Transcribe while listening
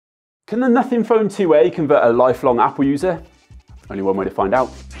Can the Nothing Phone 2A convert a lifelong Apple user? Only one way to find out.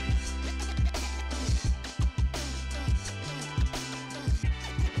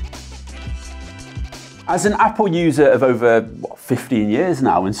 As an Apple user of over 15 years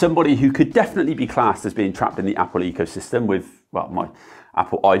now, and somebody who could definitely be classed as being trapped in the Apple ecosystem with, well, my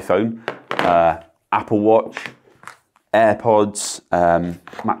Apple iPhone, Apple Watch, AirPods,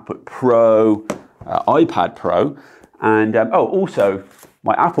 MacBook Pro, iPad Pro, and also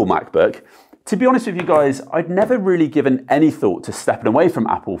my Apple MacBook. To be honest with you guys, I'd never really given any thought to stepping away from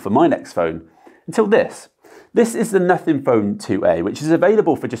Apple for my next phone until this. This is the Nothing Phone 2A, which is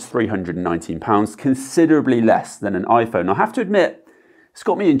available for just £319, considerably less than an iPhone. I have to admit, it's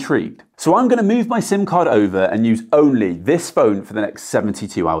got me intrigued. So I'm going to move my SIM card over and use only this phone for the next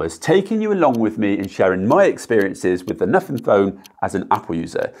 72 hours, taking you along with me and sharing my experiences with the Nothing Phone as an Apple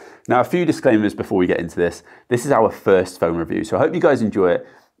user. Now, a few disclaimers before we get into this. This is our first phone review, so I hope you guys enjoy it.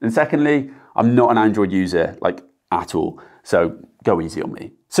 And secondly, I'm not an Android user, like at all, so go easy on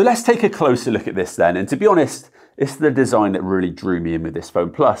me. So let's take a closer look at this then, and to be honest, it's the design that really drew me in with this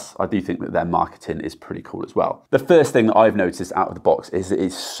phone. Plus, I do think that their marketing is pretty cool as well. The first thing that I've noticed out of the box is that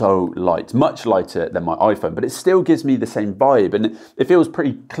it's so light, much lighter than my iPhone, but it still gives me the same vibe and it feels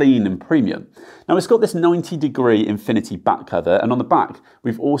pretty clean and premium. Now it's got this 90-degree infinity back cover, and on the back,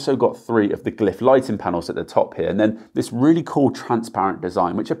 we've also got 3 of the glyph lighting panels at the top here, and then this really cool transparent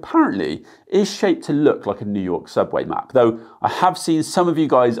design, which apparently is shaped to look like a New York subway map. Though I have seen some of you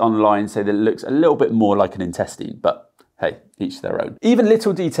guys online say that it looks a little bit more like an intestine, but hey, each their own. Even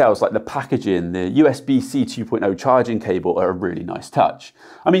little details like the packaging, the USB-C 2.0 charging cable are a really nice touch.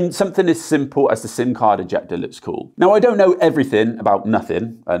 I mean, something as simple as the SIM card ejector looks cool. Now, I don't know everything about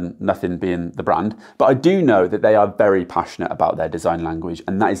Nothing, and Nothing being the brand, but I do know that they are very passionate about their design language,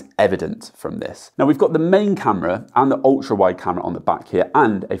 and that is evident from this. Now, we've got the main camera and the ultra-wide camera on the back here,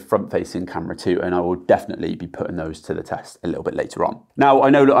 and a front-facing camera too, and I will definitely be putting those to the test a little bit later on. Now, I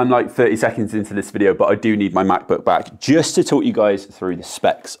know that I'm like 30 seconds into this video, but I do need my MacBook back just to talk you guys through the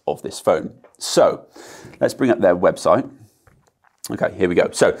specs of this phone. So let's bring up their website. Okay, here we go.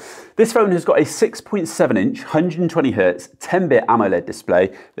 So this phone has got a 6.7-inch, 120Hz, 10-bit AMOLED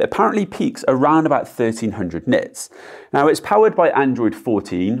display that apparently peaks around about 1300 nits. Now it's powered by Android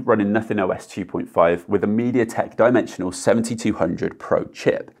 14, running Nothing OS 2.5 with a MediaTek Dimensional 7200 Pro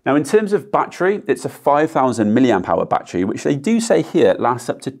chip. Now in terms of battery, it's a 5000 milliamp hour battery, which they do say here lasts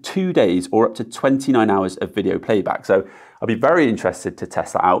up to 2 days or up to 29 hours of video playback. So I'll be very interested to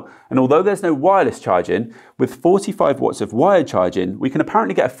test that out. And although there's no wireless charging, with 45 watts of wired charging, we can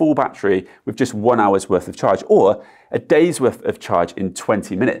apparently get a full battery with just 1 hour's worth of charge, or a day's worth of charge in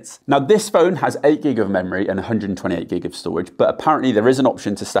 20 minutes. Now this phone has 8 gig of memory and 128 gig of storage, but apparently there is an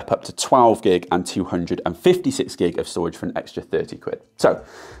option to step up to 12 gig and 256 gig of storage for an extra 30 quid. So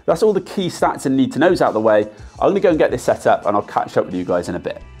that's all the key stats and need to knows out of the way. I'm gonna go and get this set up and I'll catch up with you guys in a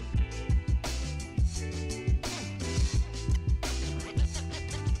bit.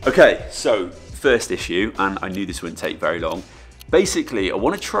 Okay, so first issue, and I knew this wouldn't take very long. Basically, I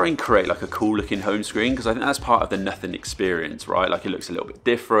want to try and create like a cool looking home screen because I think that's part of the Nothing experience, right? Like it looks a little bit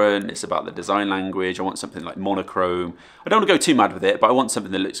different. It's about the design language. I want something like monochrome. I don't want to go too mad with it, but I want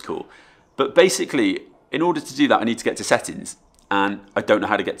something that looks cool. But basically, in order to do that, I need to get to settings, and I don't know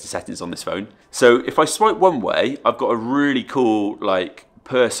how to get to settings on this phone. So if I swipe one way, I've got a really cool like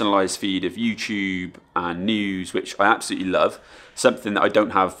personalized feed of YouTube and news, which I absolutely love. Something that I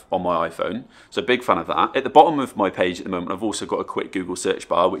don't have on my iPhone, so big fan of that. At the bottom of my page at the moment, I've also got a quick Google search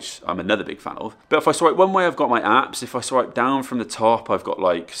bar, which I'm another big fan of. But if I swipe one way, I've got my apps. If I swipe down from the top, I've got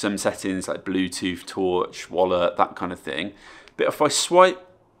like some settings like Bluetooth, torch, wallet, that kind of thing. But if I swipe,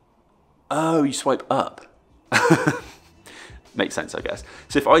 oh, you swipe up. Makes sense, I guess.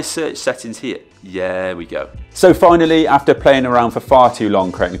 So if I search settings here, yeah, we go. So finally, after playing around for far too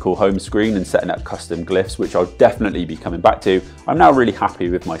long creating a cool home screen and setting up custom glyphs, which I'll definitely be coming back to, I'm now really happy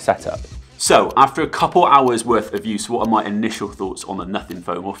with my setup. So after a couple hours worth of use, what are my initial thoughts on the Nothing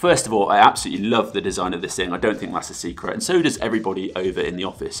phone? Well, first of all, I absolutely love the design of this thing. I don't think that's a secret, and so does everybody over in the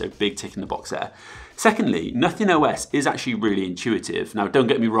office, so big tick in the box there. Secondly, Nothing OS is actually really intuitive. Now, don't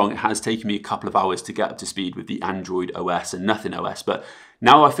get me wrong, it has taken me a couple of hours to get up to speed with the Android OS and Nothing OS, but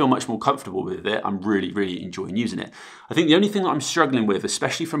now I feel much more comfortable with it. I'm really enjoying using it. I think the only thing that I'm struggling with,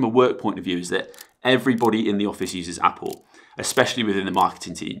 especially from a work point of view, is that everybody in the office uses Apple, especially within the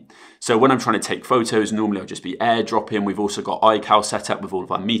marketing team. So when I'm trying to take photos, normally I'll just be airdropping. We've also got iCal set up with all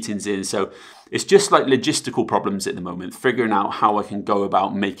of our meetings in. So it's just like logistical problems at the moment, figuring out how I can go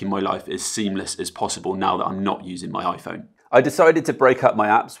about making my life as seamless as possible now that I'm not using my iPhone. I decided to break up my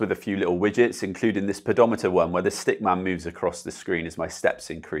apps with a few little widgets, including this pedometer one where the stickman moves across the screen as my steps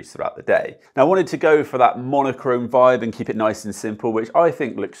increase throughout the day. Now I wanted to go for that monochrome vibe and keep it nice and simple, which I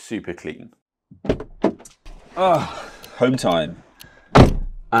think looks super clean. Home time.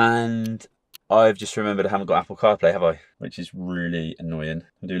 And I've just remembered I haven't got Apple CarPlay, have I? Which is really annoying.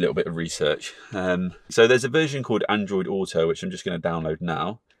 I'll do a little bit of research. So there's a version called Android Auto, which I'm just going to download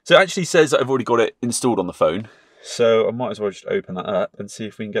now. So it actually says that I've already got it installed on the phone. So I might as well just open that up and see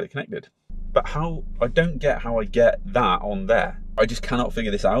if we can get it connected. But I don't get how I get that on there. I just cannot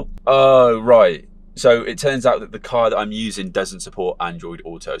figure this out. Oh, right. So it turns out that the car that I'm using doesn't support Android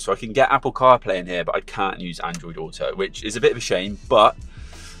Auto. So I can get Apple CarPlay in here, but I can't use Android Auto, which is a bit of a shame, but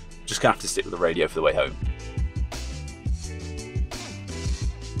just gonna have to stick with the radio for the way home.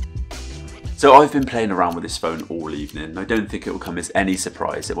 So I've been playing around with this phone all evening, and I don't think it will come as any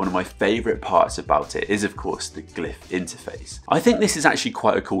surprise that one of my favourite parts about it is of course the glyph interface. I think this is actually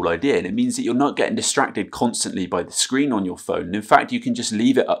quite a cool idea, and it means that you're not getting distracted constantly by the screen on your phone. And in fact, you can just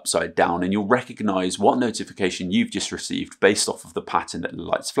leave it upside down and you'll recognise what notification you've just received based off of the pattern that the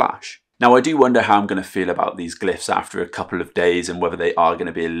lights flash. Now I do wonder how I'm going to feel about these glyphs after a couple of days and whether they are going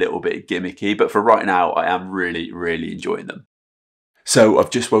to be a little bit gimmicky, but for right now I am really enjoying them. So I've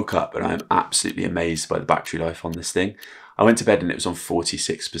just woke up and I'm absolutely amazed by the battery life on this thing. I went to bed and it was on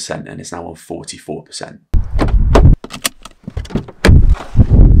 46% and it's now on 44%.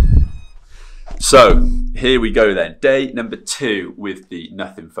 So here we go then, day number 2 with the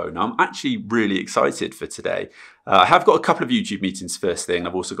Nothing phone. Now I'm actually really excited for today. I have got a couple of YouTube meetings first thing.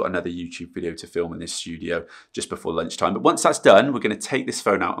 I've also got another YouTube video to film in this studio just before lunchtime. But once that's done, we're going to take this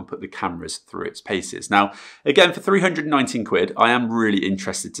phone out and put the cameras through its paces. Now, again, for 319 quid, I am really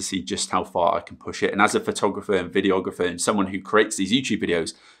interested to see just how far I can push it. And as a photographer and videographer and someone who creates these YouTube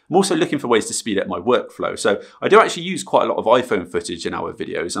videos, I'm also looking for ways to speed up my workflow. So I do actually use quite a lot of iPhone footage in our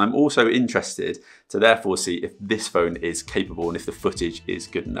videos. And I'm also interested to therefore see if this phone is capable and if the footage is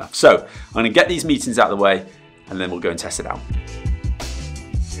good enough. So I'm going to get these meetings out of the way and then we'll go and test it out.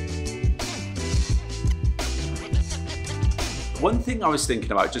 One thing I was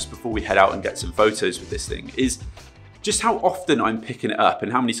thinking about just before we head out and get some photos with this thing is just how often I'm picking it up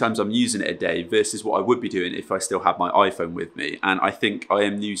and how many times I'm using it a day versus what I would be doing if I still had my iPhone with me. And I think I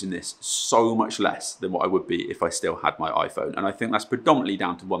am using this so much less than what I would be if I still had my iPhone. And I think that's predominantly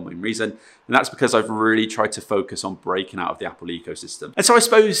down to one main reason, and that's because I've really tried to focus on breaking out of the Apple ecosystem. And so I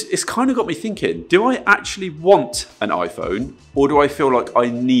suppose it's kind of got me thinking, do I actually want an iPhone or do I feel like I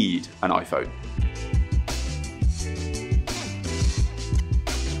need an iPhone?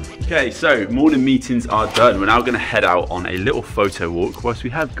 Okay, so morning meetings are done. We're now going to head out on a little photo walk whilst we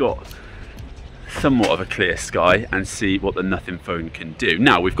have got somewhat of a clear sky and see what the Nothing phone can do.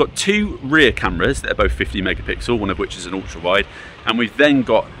 Now, we've got 2 rear cameras that are both 50 megapixel, one of which is an ultra wide, and we've then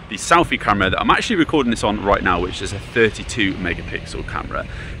got the selfie camera that I'm actually recording this on right now, which is a 32 megapixel camera.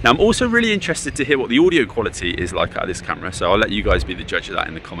 Now, I'm also really interested to hear what the audio quality is like out of this camera, so I'll let you guys be the judge of that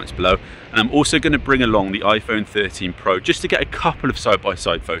in the comments below. And I'm also going to bring along the iPhone 13 Pro just to get a couple of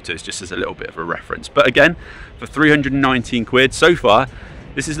side-by-side photos, just as a little bit of a reference. But again, for 319 quid so far,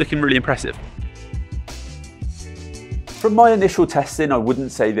 this is looking really impressive. From my initial testing, I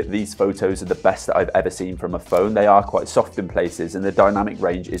wouldn't say that these photos are the best that I've ever seen from a phone. They are quite soft in places and the dynamic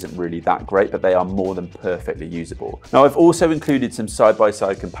range isn't really that great, but they are more than perfectly usable. Now, I've also included some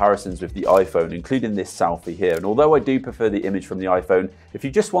side-by-side comparisons with the iPhone, including this selfie here. And although I do prefer the image from the iPhone, if you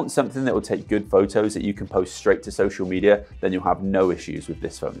just want something that will take good photos that you can post straight to social media, then you'll have no issues with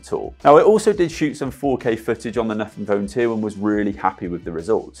this phone at all. Now, I also did shoot some 4K footage on the Nothing phone too and was really happy with the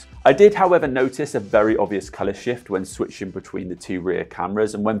results. I did, however, notice a very obvious color shift when switching between the 2 rear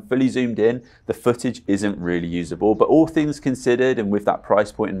cameras, and when fully zoomed in, the footage isn't really usable. But all things considered, and with that price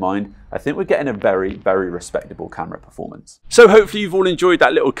point in mind, I think we're getting a very respectable camera performance. So hopefully you've all enjoyed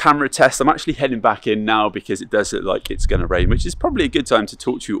that little camera test. I'm actually heading back in now because it does look like it's going to rain, which is probably a good time to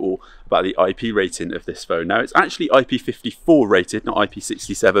talk to you all about the IP rating of this phone. Now, it's actually IP54 rated, not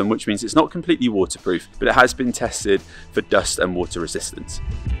IP67, which means it's not completely waterproof, but it has been tested for dust and water resistance.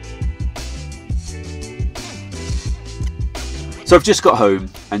 So I've just got home,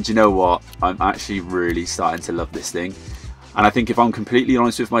 and you know what? I'm actually really starting to love this thing. And I think if I'm completely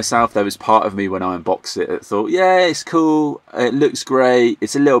honest with myself, there was part of me when I unboxed it that thought, yeah, it's cool, it looks great,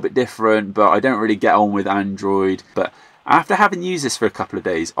 it's a little bit different, but I don't really get on with Android. But after having used this for a couple of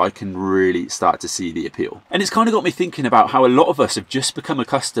days, I can really start to see the appeal. And it's kind of got me thinking about how a lot of us have just become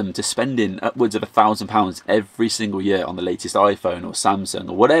accustomed to spending upwards of £1,000 every single year on the latest iPhone or Samsung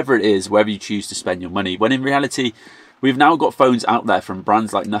or whatever it is, wherever you choose to spend your money, when in reality, We've now got phones out there from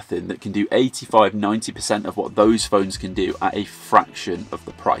brands like Nothing that can do 85–90% of what those phones can do at a fraction of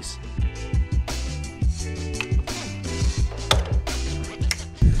the price.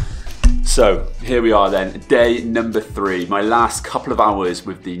 So here we are then, day number 3, my last couple of hours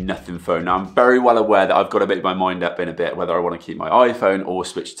with the Nothing phone. Now I'm very well aware that I've got to make my mind up in a bit whether I want to keep my iPhone or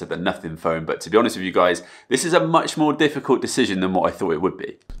switch to the Nothing phone, but to be honest with you guys, this is a much more difficult decision than what I thought it would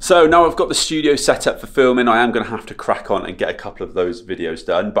be. So now I've got the studio set up for filming, I am going to have to crack on and get a couple of those videos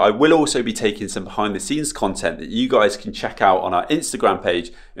done, but I will also be taking some behind the scenes content that you guys can check out on our Instagram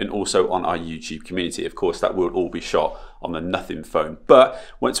page and also on our YouTube community. Of course, that will all be shot on the Nothing phone. But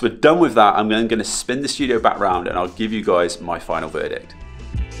once we're done with that, I'm then going to spin the studio back round and I'll give you guys my final verdict.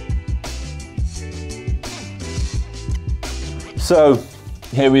 So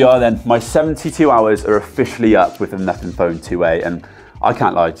here we are then. My 72 hours are officially up with the Nothing phone 2A, and I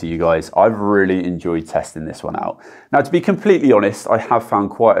can't lie to you guys, I've really enjoyed testing this one out. Now, to be completely honest, I have found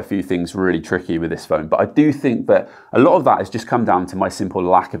quite a few things really tricky with this phone, but I do think that a lot of that has just come down to my simple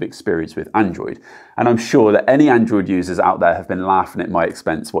lack of experience with Android. And I'm sure that any Android users out there have been laughing at my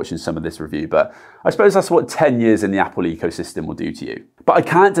expense watching some of this review, but I suppose that's what 10 years in the Apple ecosystem will do to you. But I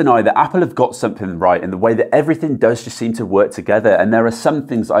can't deny that Apple have got something right in the way that everything does just seem to work together, and there are some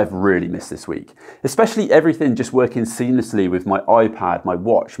things that I've really missed this week. Especially everything just working seamlessly with my iPad, my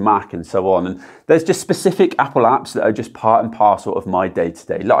watch, Mac and so on, and there's just specific Apple apps that are just part and parcel of my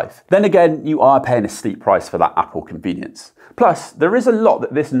day-to-day life. Then again, you are paying a steep price for that Apple convenience. Plus, there is a lot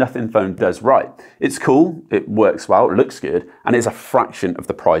that this Nothing phone does right. It's cool, it works well, it looks good, and it's a fraction of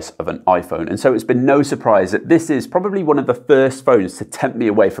the price of an iPhone. And so it's been no surprise that this is probably one of the first phones to tempt me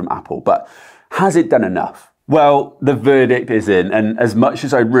away from Apple, but has it done enough? Well, the verdict is in, and as much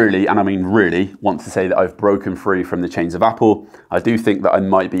as I really, and I mean really, want to say that I've broken free from the chains of Apple, I do think that I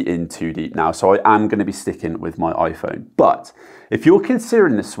might be in too deep now, so I am going to be sticking with my iPhone. But if you're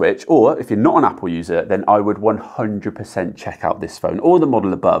considering the switch, or if you're not an Apple user, then I would 100% check out this phone, or the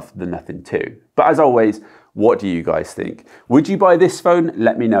model above, the Nothing 2. But as always, what do you guys think? Would you buy this phone?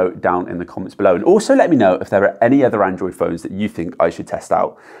 Let me know down in the comments below. And also let me know if there are any other Android phones that you think I should test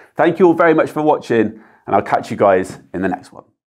out. Thank you all very much for watching, and I'll catch you guys in the next one.